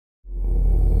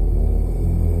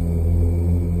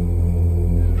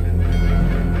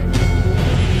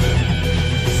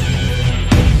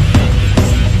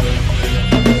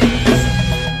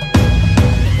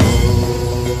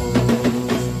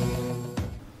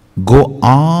go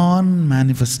on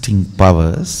manifesting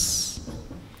powers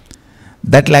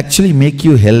that will actually make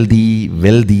you healthy,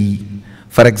 wealthy.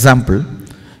 For example,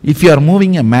 if you are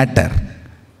moving a matter,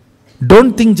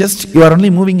 don't think just you are only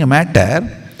moving a matter.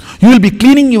 You will be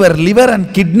cleaning your liver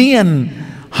and kidney and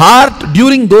heart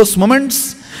during those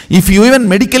moments. If you even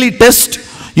medically test,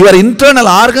 your internal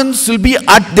organs will be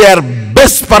at their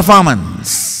best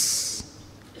performance.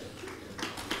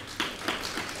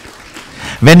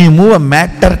 When you move a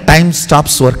matter, time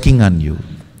stops working on you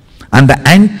and the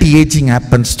anti-aging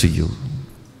happens to you.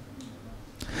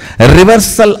 A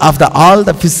reversal of all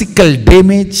the physical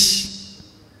damage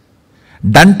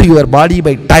done to your body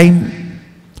by time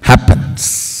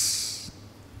happens.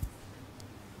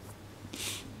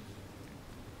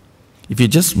 If you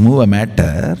just move a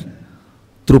matter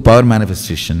through power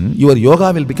manifestation, your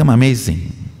yoga will become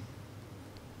amazing.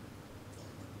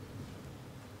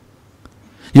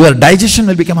 Your digestion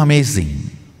will become amazing.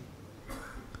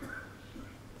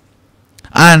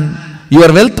 And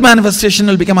your wealth manifestation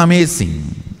will become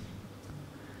amazing.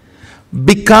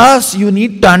 Because you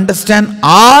need to understand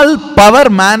all power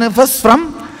manifests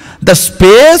from the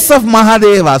space of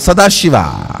Mahadeva,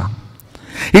 Sadashiva.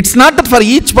 It's not that for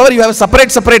each power you have a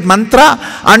separate mantra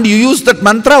and you use that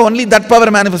mantra, only that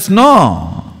power manifests.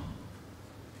 No.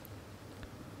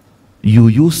 You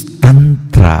use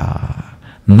tantra,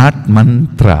 not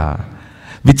mantra,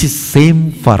 which is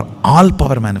same for all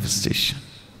power manifestation.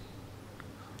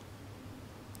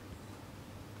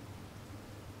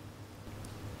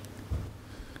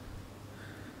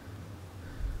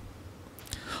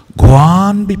 Go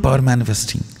on be power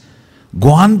manifesting.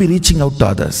 Go on be reaching out to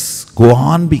others. Go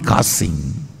on be causing.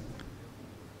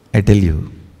 I tell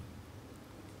you.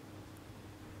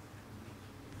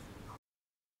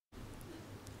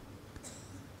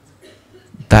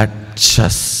 That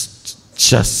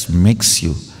just makes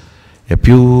you a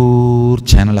pure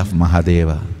channel of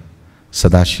Mahadeva,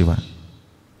 Sadashiva.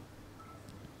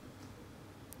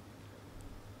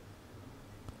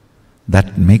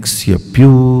 That makes you a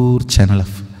pure channel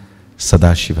of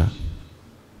Sadashiva.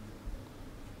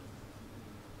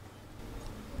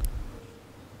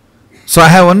 So I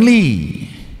have only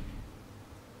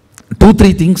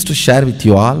 2-3 things to share with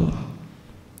you all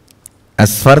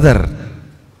as further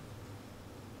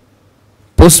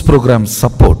post-program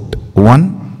support.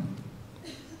 One,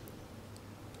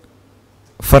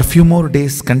 for a few more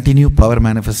days continue power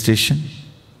manifestation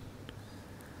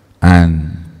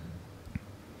and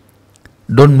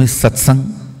don't miss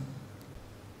satsang.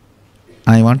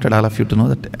 I wanted all of you to know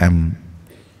that I'm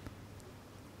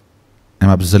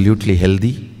absolutely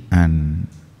healthy and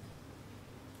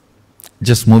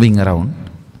just moving around.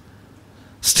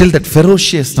 Still that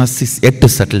ferociousness is yet to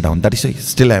settle down. That is why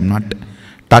still I am not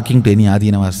talking to any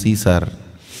Adinavasis or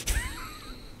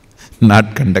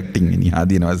not conducting any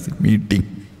Adinavasi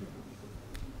meeting.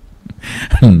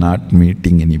 Not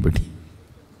meeting anybody.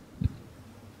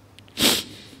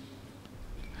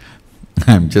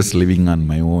 I am just living on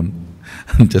my own.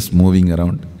 Just moving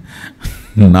around.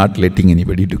 Not letting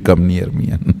anybody to come near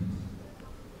me.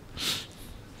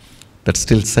 That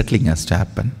still settling has to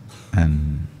happen.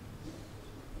 And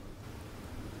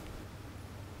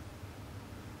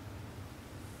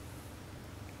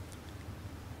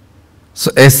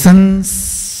so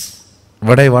essence,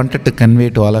 what I wanted to convey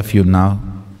to all of you now,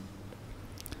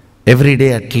 every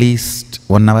day at least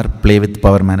 1 hour play with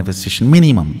power manifestation,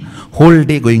 minimum. Whole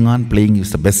day going on playing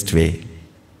is the best way.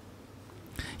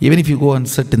 Even if you go and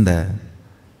sit in the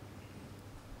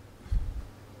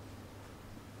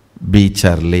beach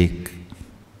or lake,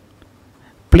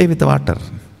 play with the water.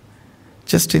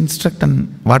 Just instruct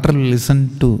and water will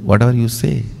listen to whatever you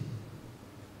say.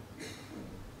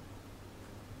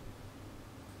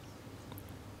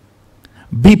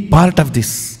 Be part of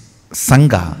this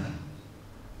Sangha.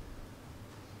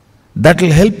 That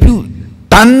will help you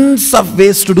tons of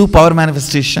ways to do power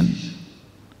manifestation.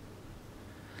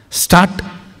 Start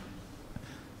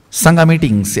Sangha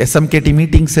meetings, SMKT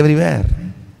meetings everywhere.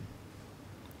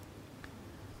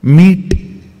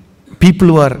 Meet people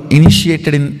who are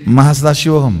initiated in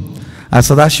Mahasadashivoham or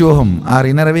Sadashivoham or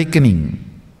inner awakening.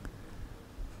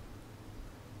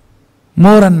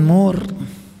 More and more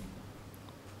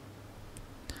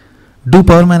do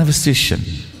power manifestation.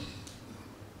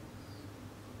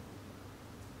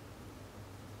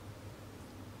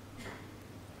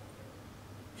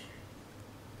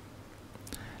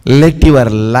 Let your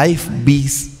life be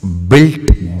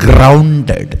built,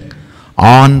 grounded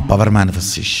on power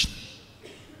manifestation.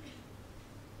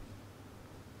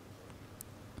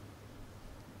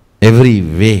 Every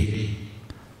way,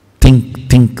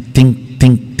 think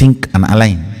and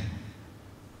align.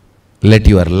 Let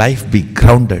your life be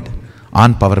grounded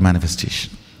on power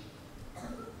manifestation.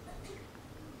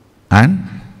 And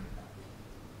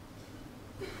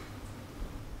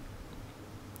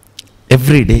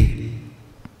every day,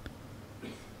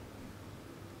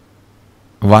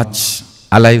 watch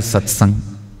alive satsang.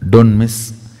 Don't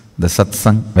miss the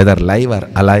satsang, whether live or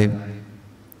alive.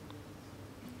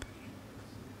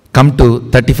 Come to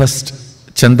 31st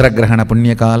Chandragrahana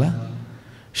Punyakala,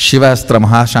 Shivastra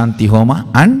Mahashanti Homa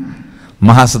and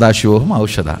Mahasadashivoham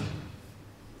Aushada.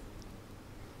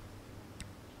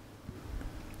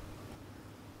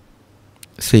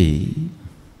 See,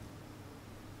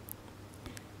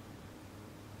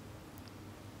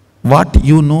 what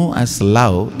you know as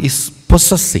love is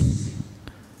possessing.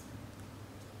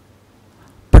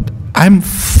 But I'm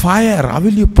fire, how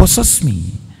will you possess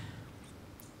me?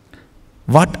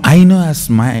 What I know as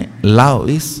my love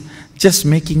is just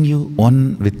making you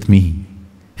one with me.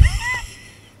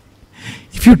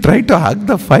 If you try to hug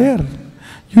the fire,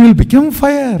 you will become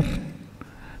fire.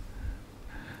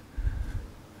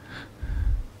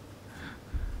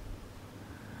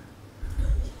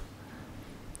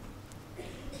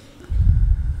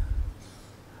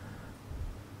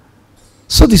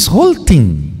 So this whole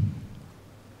thing,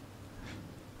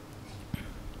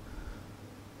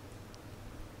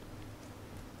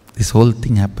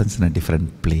 happens in a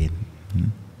different plane.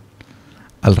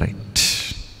 All right.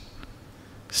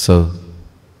 So,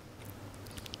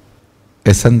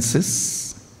 essence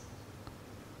is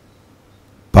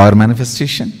power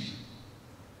manifestation,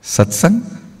 satsang,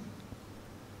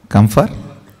 comfort,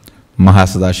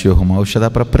 Mahasadashivoham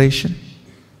Aushada preparation,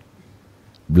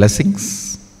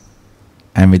 blessings.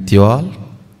 I am with you all.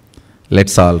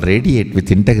 Let's all radiate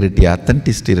with integrity,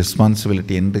 authenticity,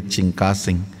 responsibility, enriching,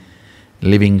 causing,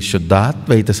 living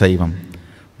Shuddhatvaita Saivam.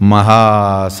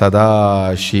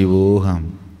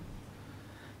 Mahasadashivoham.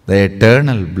 The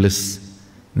eternal bliss,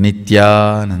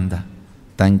 Nithyananda.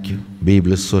 Thank you. Be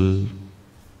blissful.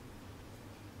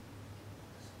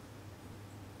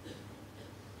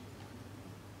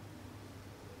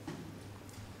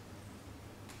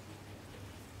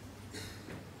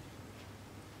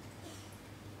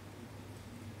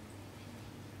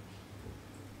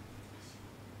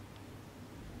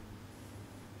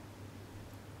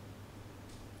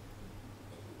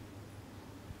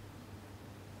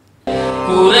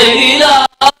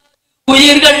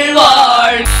 உயிர்கள்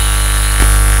வாழ்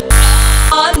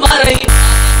மறை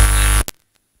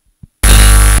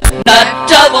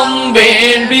நற்றவும்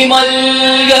வேள்வி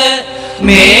மல்க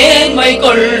மேன்மை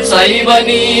கொள் சைவ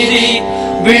நீதி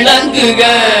விளங்குக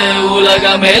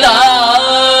உலகமெல்லாம்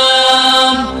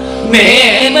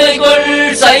மேன்மை கொள்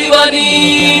சைவ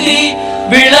நீதி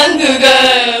விளங்குக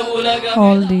உலகம்.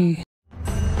 All the